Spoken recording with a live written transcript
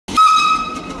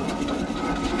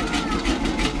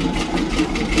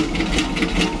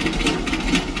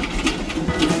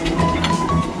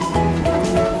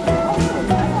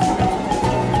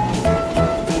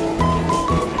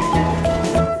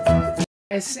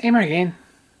guys, Emma again.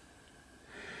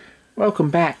 Welcome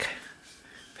back.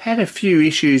 I've had a few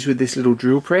issues with this little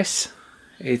drill press.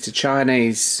 It's a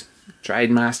Chinese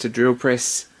Trademaster drill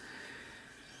press.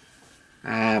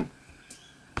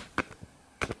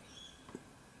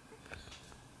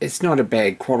 It's not a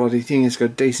bad quality thing, it's got a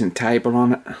decent table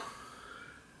on it.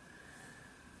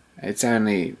 It's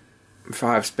only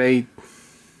 5 speed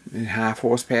and 1/2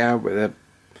 horsepower with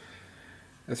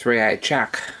a 3/8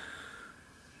 chuck.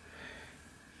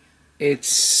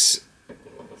 It's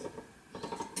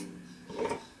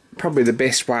probably the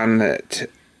best one that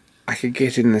I could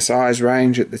get in the size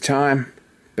range at the time,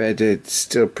 but it's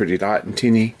still pretty light and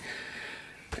tinny.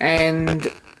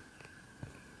 And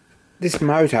this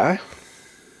motor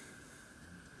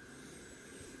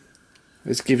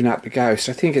has given up the ghost.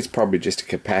 I think it's probably just a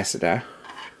capacitor.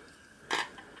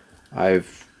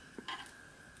 I've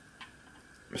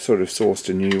sort of sourced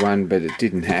a new one, but it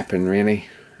didn't happen really,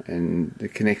 and the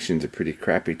connections are pretty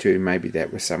crappy too. Maybe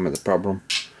that was some of the problem.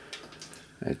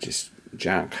 They're just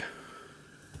junk.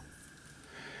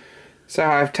 So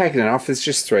I've taken it off. There's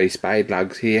just 3 spade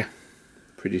lugs here,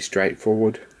 pretty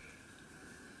straightforward.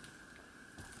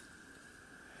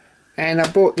 And I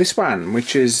bought this one,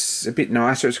 which is a bit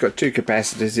nicer. It's got 2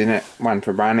 capacitors in it, one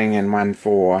for running and one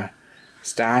for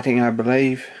starting, I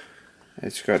believe.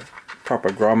 It's got proper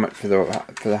grommet for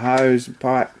the hose and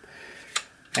pipe.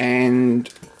 And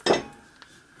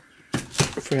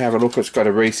if we have a look, it's got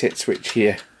a reset switch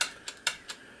here,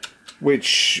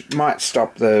 which might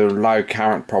stop the low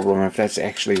current problem if that's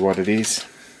actually what it is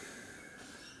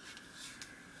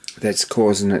that's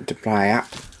causing it to play up.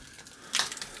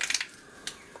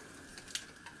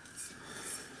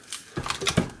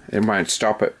 It won't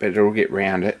stop it, but it'll get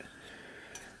round it.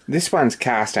 This one's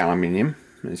cast aluminium.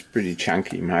 It's a pretty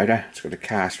chunky motor. It's got a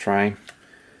cast frame.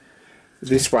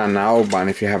 This one, the old one,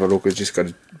 if you have a look, has just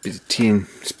got a bit of tin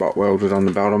spot welded on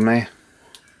the bottom there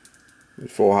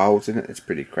with 4 holes in it. It's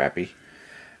pretty crappy.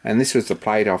 And this was the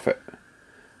plate off it.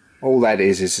 All that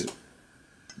is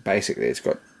basically it's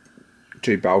got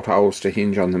 2 bolt holes to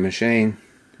hinge on the machine,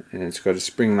 and it's got a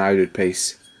spring loaded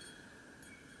piece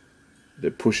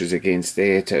that pushes against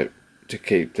there to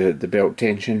keep the belt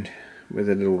tensioned with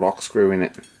a little lock screw in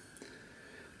it.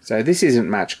 So this isn't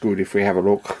much good if we have a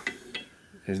look.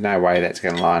 There's no way that's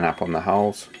going to line up on the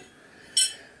holes.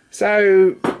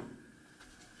 So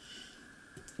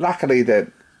luckily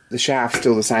the shaft's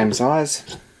still the same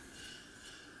size,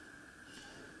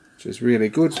 which is really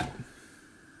good.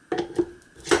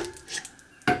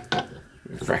 A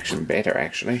fraction better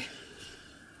actually.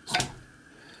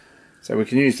 So we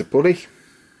can use the pulley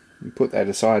and put that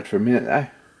aside for a minute though.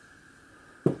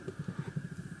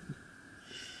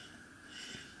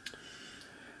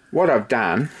 What I've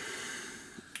done,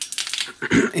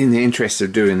 in the interest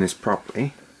of doing this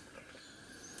properly,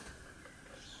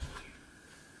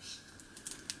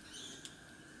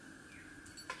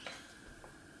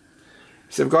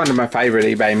 so I've gone to my favourite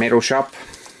eBay metal shop.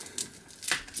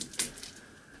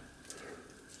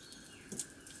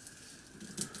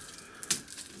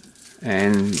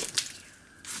 And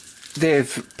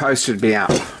they've posted me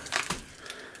up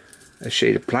a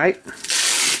sheet of plate.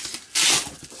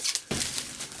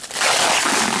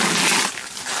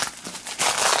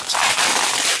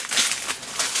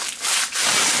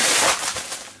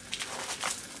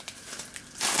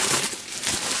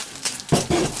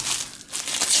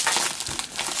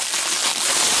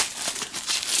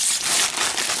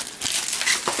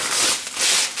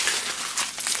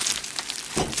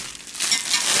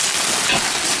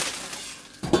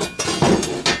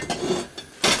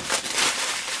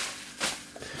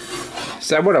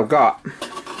 So what I've got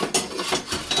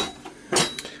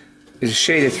is a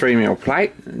sheet of 3mm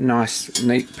plate, nice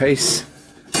neat piece,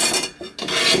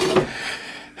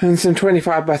 and some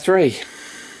 25x3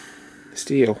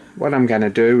 steel. What I'm going to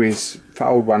do is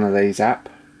fold one of these up,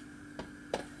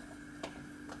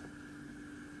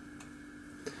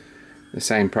 the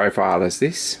same profile as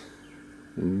this,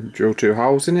 and drill 2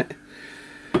 holes in it,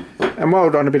 and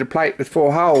weld on a bit of plate with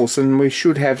 4 holes, and we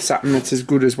should have something that's as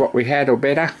good as what we had or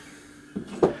better,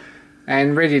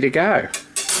 and ready to go.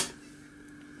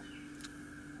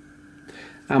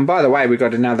 By the way, we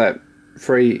got another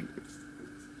free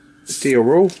steel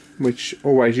rule, which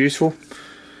always useful.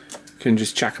 Can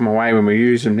just chuck them away when we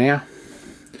use them now.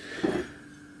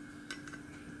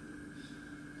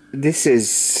 This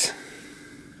is,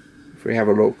 if we have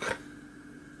a look,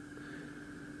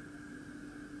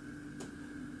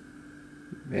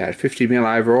 yeah,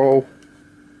 50mm overall.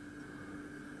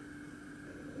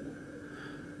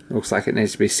 Looks like it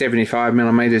needs to be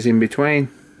 75mm in between.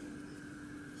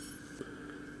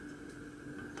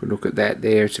 If we look at at that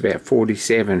there, it's about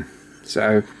 47.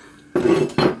 So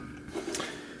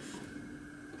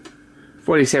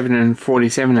 47 and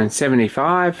 47 and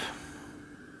 75.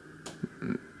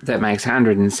 That makes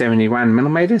 171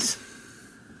 millimeters.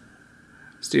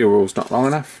 Steel rule's not long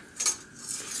enough.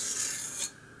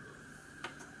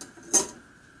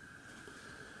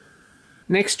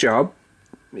 Next job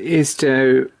is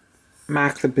to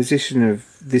mark the position of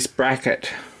this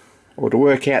bracket, or to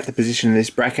work out the position of this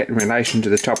bracket in relation to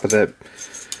the top of the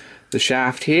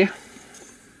shaft here.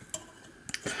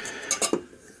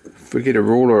 If we get a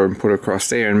ruler and put across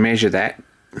there and measure that,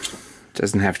 it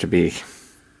doesn't have to be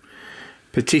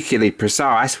particularly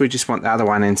precise, we just want the other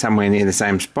one in somewhere near the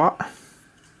same spot.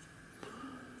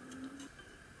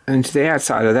 And to the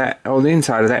outside of that, or the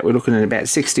inside of that, we're looking at about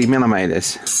 60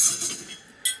 millimeters.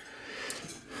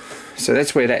 So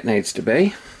that's where that needs to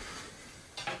be.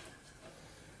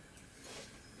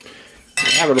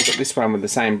 We'll have a look at this one with the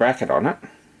same bracket on it.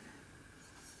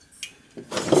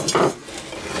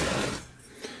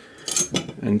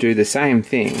 And do the same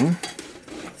thing.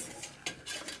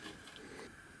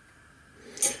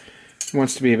 It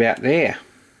wants to be about there.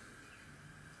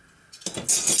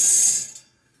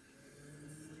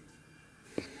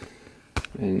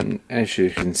 And as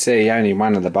you can see, only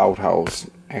one of the bolt holes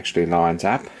actually lines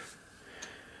up.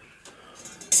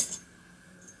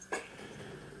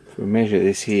 If we measure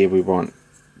this here, we want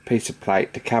a piece of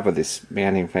plate to cover this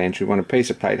mounting flange. We want a piece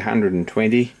of plate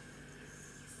 120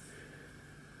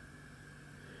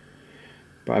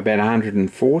 by about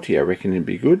 140, I reckon it'd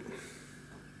be good.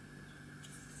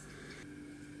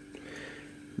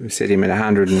 We set him at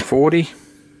 140,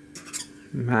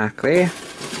 mark there,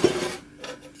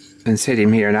 and set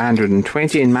him here at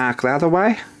 120 and mark the other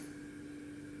way.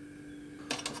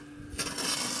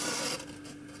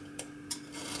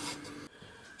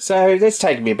 So that's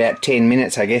taken me about 10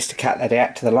 minutes, I guess, to cut that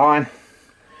out to the line,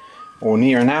 or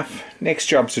near enough. Next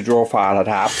job's to draw file it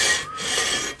up.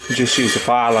 Just use the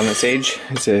file on its edge.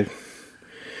 It's a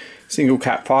single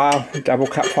cut file, double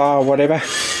cut file, whatever.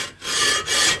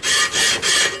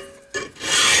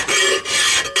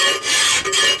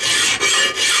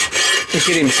 Just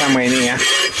get him somewhere near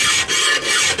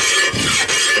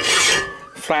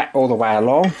flat all the way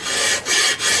along,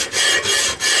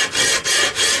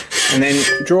 and then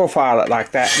draw file it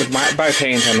like that with both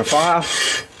hands on the file,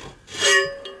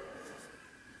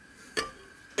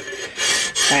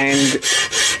 and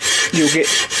you'll get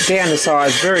down the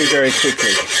size very, very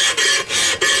quickly.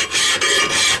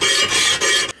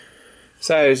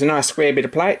 So there's a nice square bit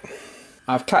of plate.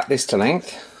 I've cut this to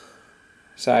length,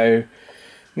 so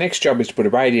next job is to put a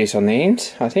radius on the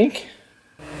end, I think.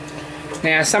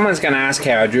 Now someone's going to ask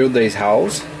how I drilled these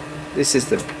holes. This is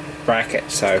the bracket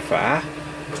so far.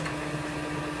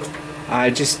 I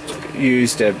just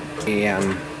used a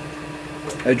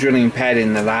drilling pad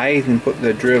in the lathe and put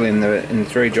the drill in the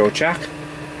 3-jaw chuck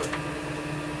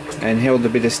and held a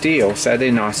bit of steel, so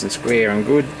they're nice and square and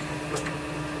good.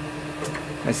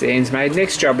 That's the ends made.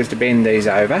 Next job is to bend these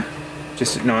over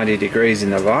just at 90 degrees in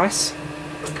the vise.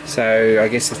 So I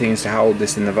guess the thing is to hold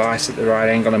this in the vise at the right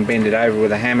angle and bend it over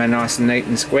with a hammer nice and neat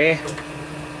and square.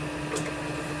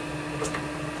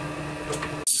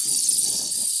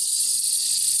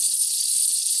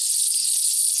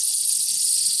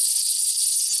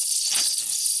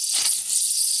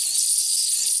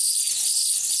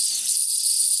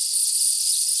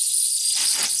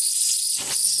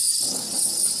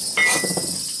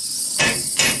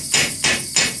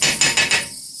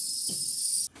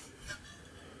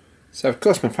 So of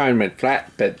course my phone went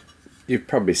flat, but you've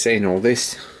probably seen all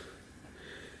this.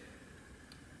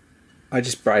 I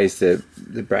just brazed the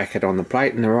bracket on the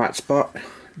plate in the right spot.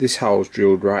 This hole's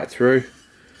drilled right through.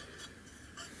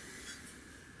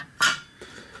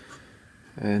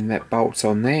 And that bolt's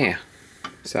on there.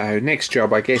 So next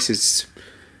job, I guess, is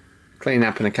clean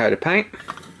up in a coat of paint.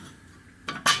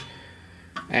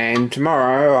 And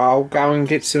tomorrow I'll go and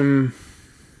get some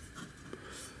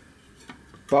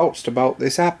bolts to bolt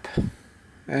this up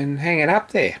and hang it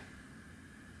up there.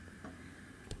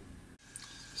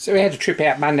 So we had a trip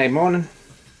out Monday morning.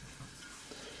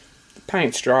 The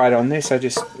paint's dried on this. I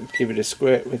just give it a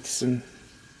squirt with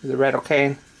a rattle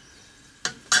can.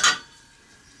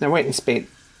 I went and spent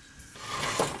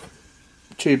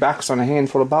 $2 on a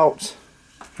handful of bolts.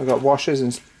 I got washers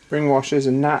and spring washers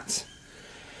and nuts,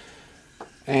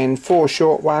 and 4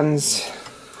 short ones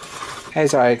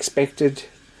as I expected.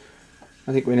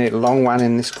 I think we need a long one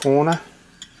in this corner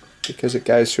because it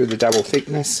goes through the double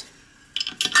thickness.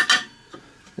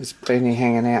 There's plenty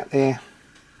hanging out there.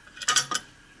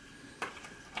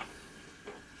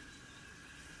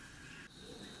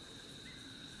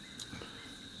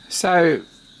 So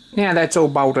now that's all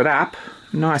bolted up,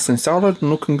 nice and solid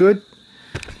and looking good.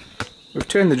 We've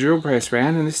turned the drill press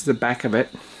round and this is the back of it.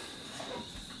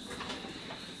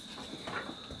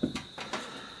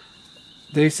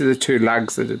 These are the two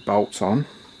lugs that it bolts on.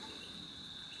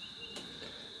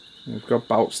 We've got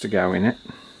bolts to go in it.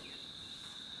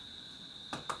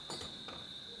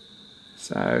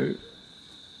 So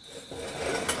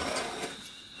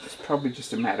it's probably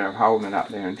just a matter of holding it up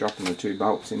there and dropping the two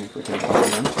bolts in if we can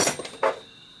find them.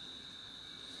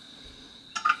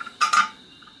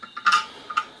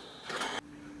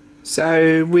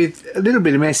 So with a little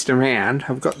bit of messing around,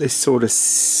 I've got this sort of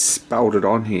bolted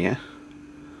on here.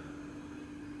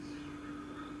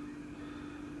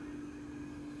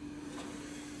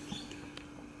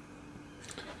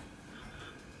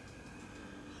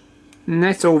 And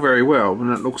that's all very well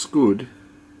and it looks good,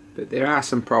 but there are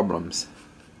some problems.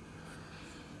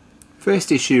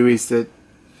 First issue is that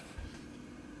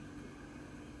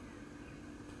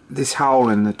this hole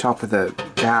in the top of the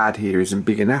guard here isn't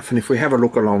big enough, and if we have a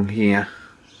look along here,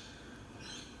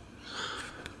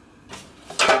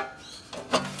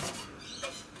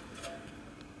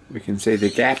 we can see the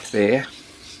gap there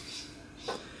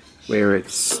where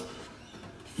it's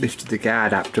lifted the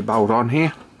guard up to bolt on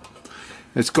here.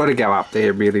 It's got to go up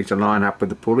there really to line up with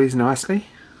the pulleys nicely.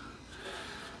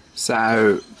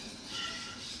 So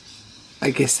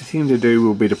I guess the thing to do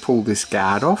will be to pull this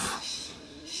guard off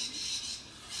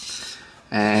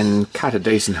and cut a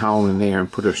decent hole in there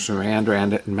and put a surround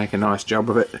around it and make a nice job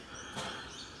of it.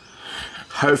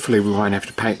 Hopefully we won't have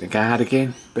to paint the guard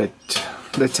again, but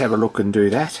let's have a look and do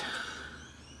that.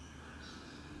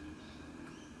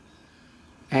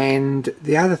 And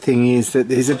the other thing is that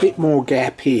there's a bit more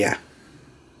gap here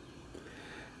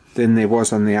than there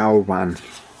was on the old one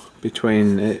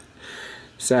between it.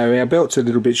 So our belt's a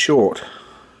little bit short.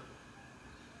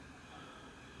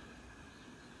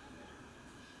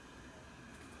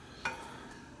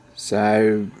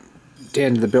 So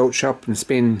down to the belt shop and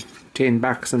spend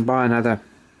 $10 and buy another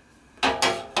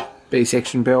B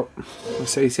section belt or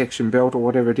C section belt or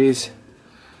whatever it is.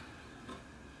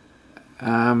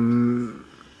 About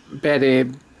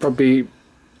probably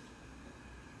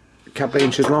a couple of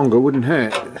inches longer wouldn't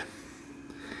hurt.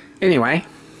 Anyway,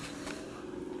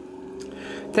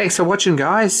 thanks for watching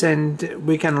guys, and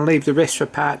we're going to leave the rest for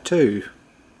part 2.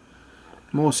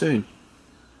 More soon.